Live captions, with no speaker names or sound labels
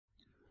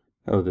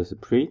Hello, this is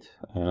Preet,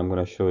 and I'm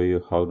going to show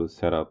you how to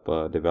set up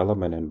a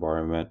development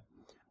environment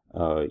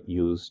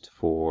used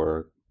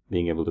for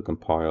being able to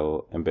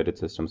compile embedded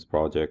systems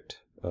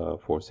project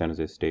for San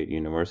Jose State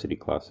University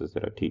classes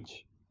that I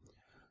teach.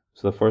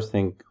 So the first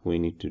thing we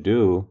need to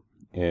do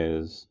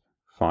is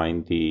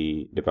find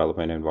the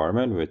development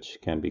environment, which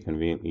can be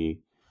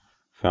conveniently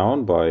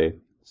found by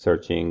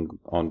searching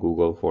on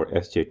Google for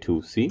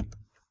SJ2C.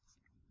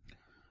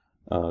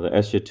 The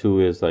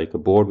SJ2 is like a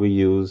board we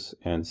use,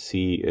 and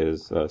C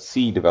is a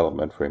C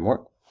development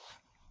framework.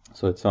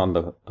 So it's on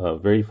the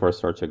very first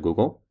search at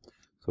Google.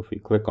 So if we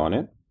click on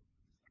it,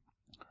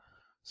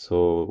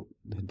 so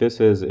this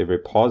is a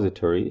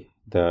repository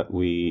that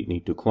we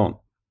need to clone.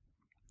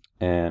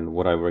 And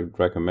what I would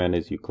recommend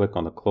is you click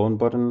on the clone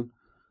button,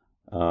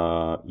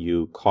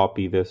 you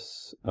copy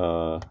this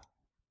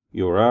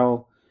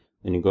URL,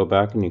 and you go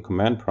back in your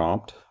command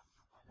prompt.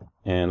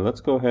 And let's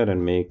go ahead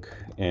and make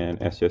an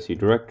SJC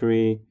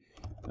directory,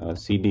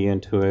 cd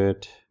into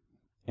it,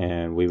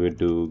 and we would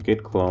do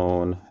git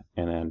clone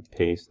and then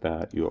paste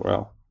that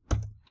URL.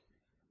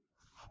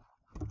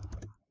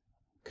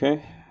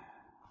 Okay,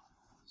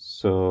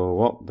 so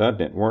well, that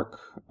didn't work.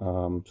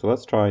 So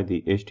let's try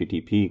the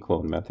HTTP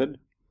clone method.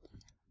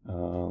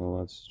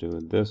 Let's do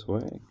it this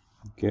way: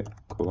 git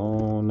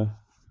clone,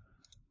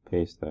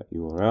 paste that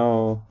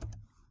URL.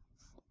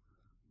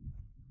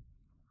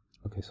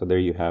 Okay, so there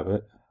you have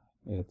it.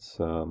 It's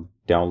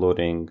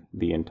downloading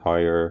the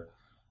entire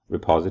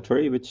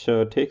repository, which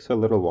takes a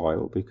little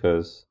while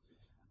because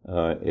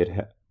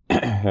it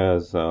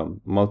has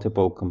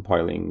multiple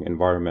compiling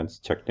environments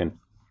checked in.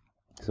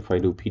 So if I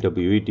do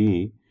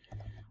pwd,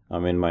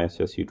 I'm in my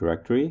SSU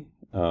directory.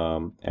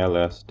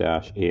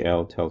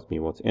 ls-al tells me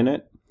what's in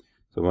it.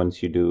 So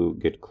once you do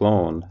git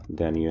clone,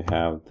 then you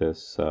have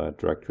this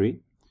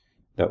directory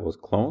that was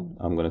cloned.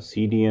 I'm going to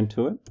cd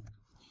into it.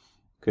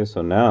 Okay,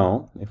 so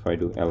now if I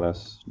do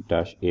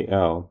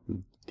ls-al,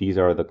 these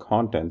are the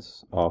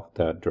contents of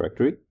that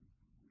directory.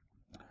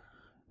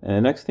 And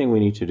the next thing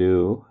we need to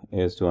do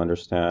is to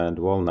understand,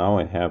 well, now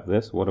I have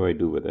this, what do I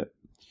do with it?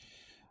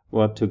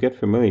 Well, to get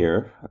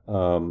familiar,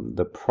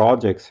 the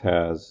projects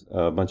has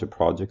a bunch of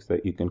projects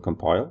that you can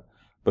compile,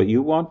 but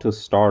you want to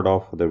start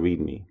off with the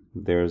README.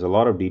 There's a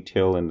lot of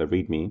detail in the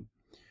README,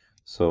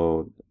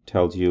 so it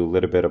tells you a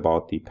little bit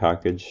about the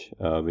package,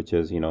 which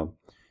is,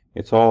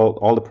 it's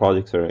all the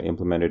projects are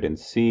implemented in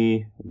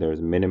C.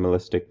 There's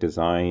minimalistic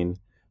design,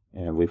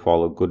 and we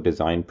follow good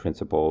design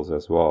principles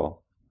as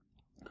well.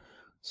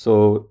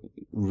 So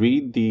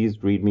read these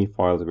README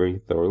files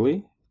very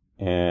thoroughly.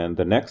 And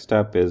the next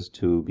step is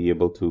to be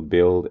able to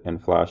build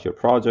and flash your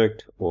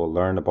project or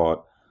learn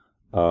about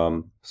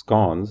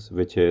SCons,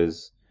 which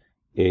is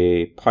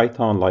a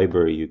Python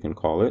library, you can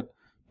call it,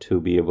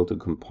 to be able to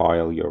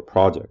compile your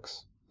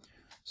projects.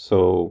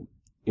 So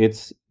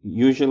it's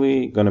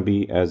usually going to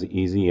be as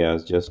easy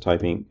as just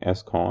typing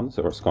SCons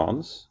or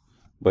SCons.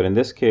 But in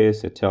this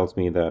case, it tells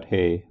me that,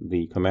 hey,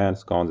 the command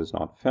SCons is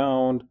not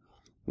found.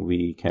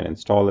 We can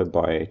install it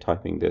by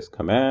typing this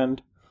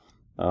command.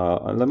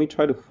 Let me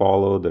try to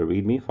follow the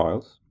README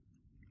files.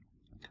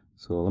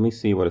 So let me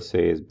see what it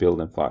says,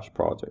 build and flash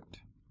project.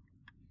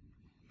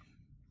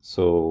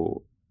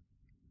 So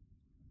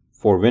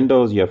for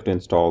Windows, you have to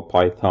install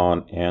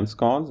Python and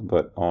SCons,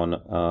 but on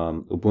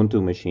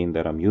Ubuntu machine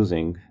that I'm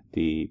using,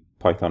 the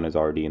Python is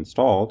already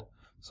installed.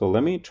 So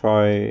let me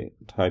try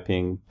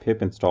typing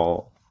pip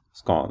install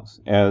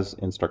SCons as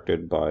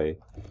instructed by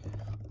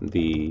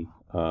the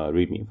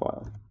README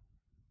file.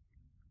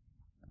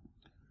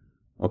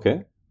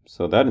 Okay.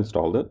 So that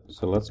installed it.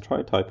 So let's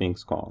try typing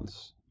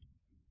SCons.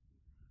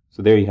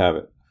 So there you have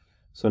it.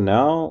 So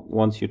now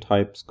once you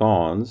type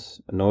SCons,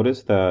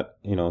 notice that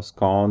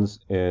SCons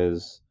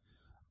is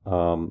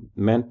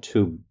meant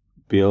to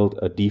build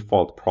a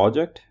default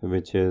project,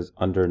 which is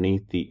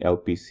underneath the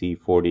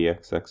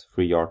LPC40XX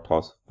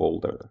FreeRTOS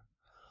folder.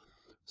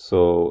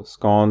 So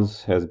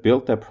SCons has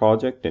built that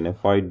project, and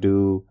if I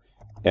do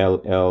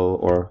LL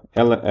or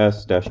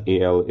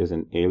ls-al is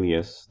an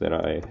alias that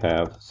I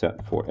have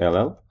set for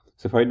LL.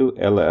 So if I do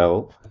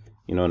LL,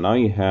 now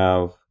you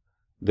have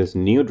this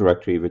new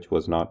directory which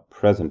was not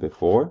present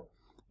before.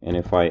 And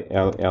if I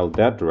LL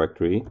that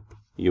directory,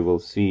 you will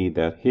see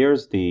that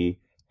here's the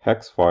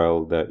hex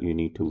file that you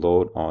need to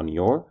load on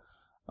your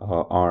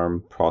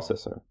ARM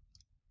processor.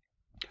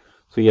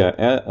 So yeah,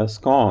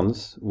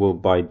 SCons will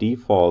by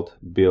default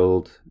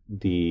build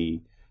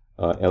the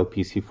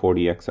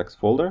LPC40XX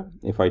folder.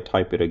 If I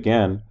type it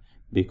again,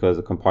 because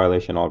the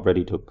compilation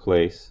already took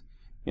place,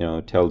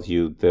 it tells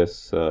you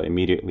this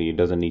immediately. It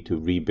doesn't need to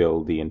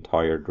rebuild the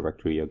entire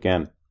directory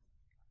again.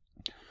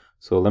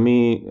 So let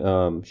me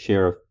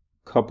share a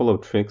couple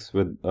of tricks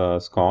with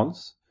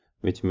SCons,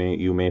 which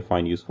you may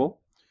find useful.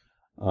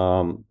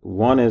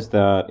 One is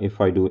that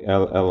if I do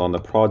LL on the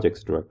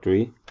projects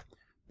directory,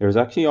 there's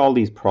actually all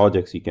these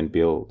projects you can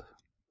build.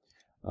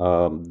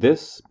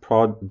 This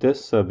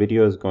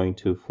video is going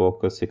to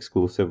focus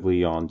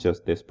exclusively on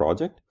just this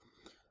project.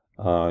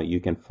 You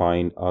can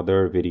find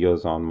other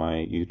videos on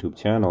my YouTube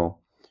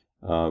channel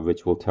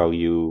which will tell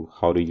you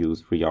how to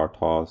use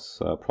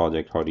FreeRTOS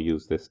project, how to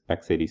use this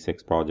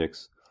x86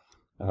 projects.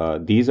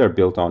 These are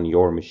built on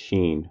your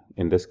machine.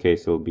 In this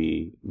case, it'll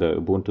be the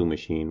Ubuntu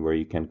machine where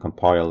you can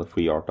compile a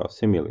FreeRTOS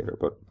simulator.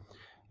 But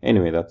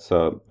anyway, that's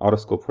out of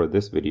scope for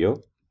this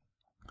video.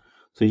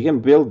 So you can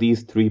build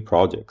these 3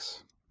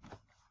 projects.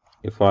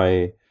 If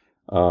I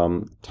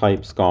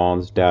type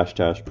scons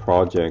 --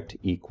 project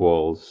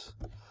equals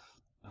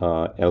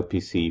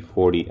LPC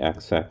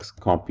 40XX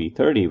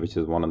comp30, which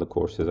is one of the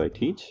courses I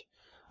teach,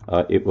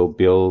 it will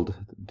build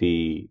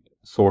the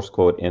source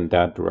code in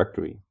that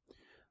directory.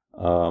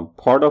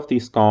 Part of the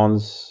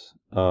scons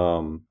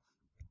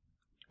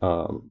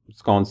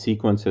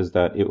sequence is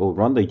that it will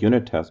run the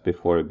unit test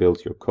before it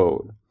builds your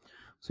code.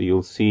 So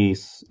you'll see,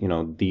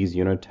 these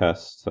unit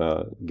tests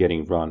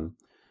getting run,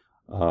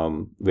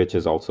 which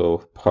is also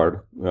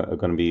part going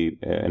to be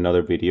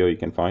another video you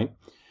can find.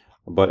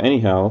 But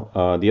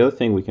anyhow, the other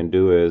thing we can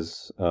do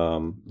is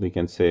we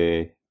can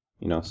say,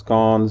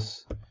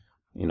 scons,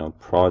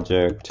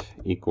 project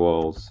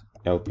equals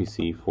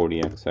LPC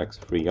 40XX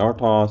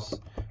FreeRTOS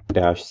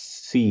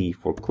 -C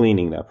for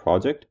cleaning that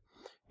project.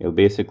 It'll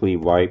basically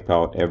wipe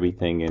out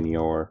everything in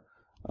your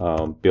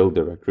build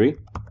directory.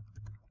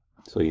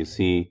 So you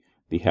see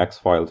the hex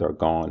files are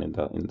gone in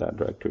that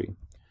directory.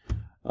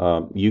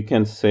 You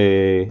can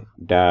say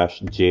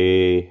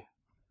 -J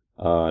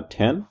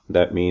 10.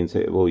 That means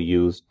it will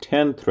use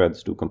 10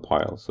 threads to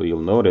compile. So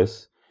you'll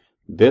notice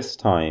this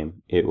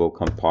time it will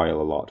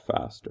compile a lot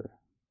faster,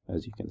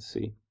 as you can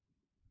see.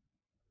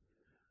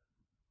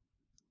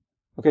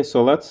 Okay,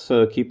 so let's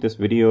keep this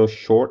video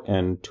short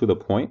and to the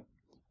point,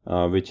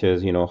 which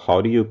is,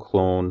 how do you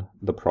clone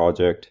the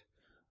project?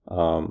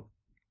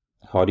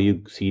 How do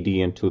you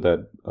CD into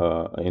the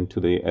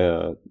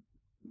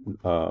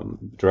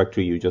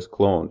directory you just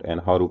cloned,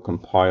 and how to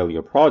compile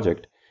your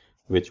project,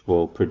 which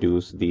will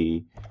produce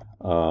the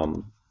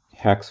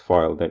hex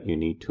file that you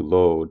need to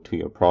load to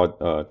your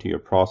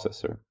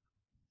processor.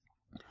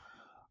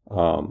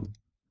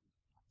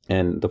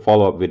 And the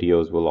follow-up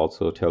videos will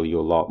also tell you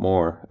a lot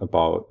more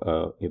about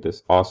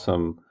this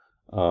awesome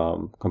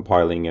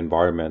compiling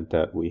environment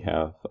that we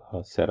have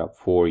set up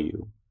for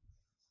you.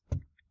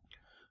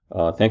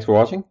 Thanks for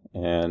watching,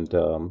 and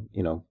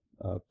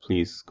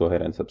please go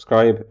ahead and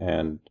subscribe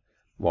and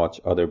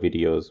watch other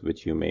videos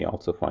which you may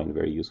also find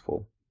very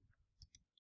useful.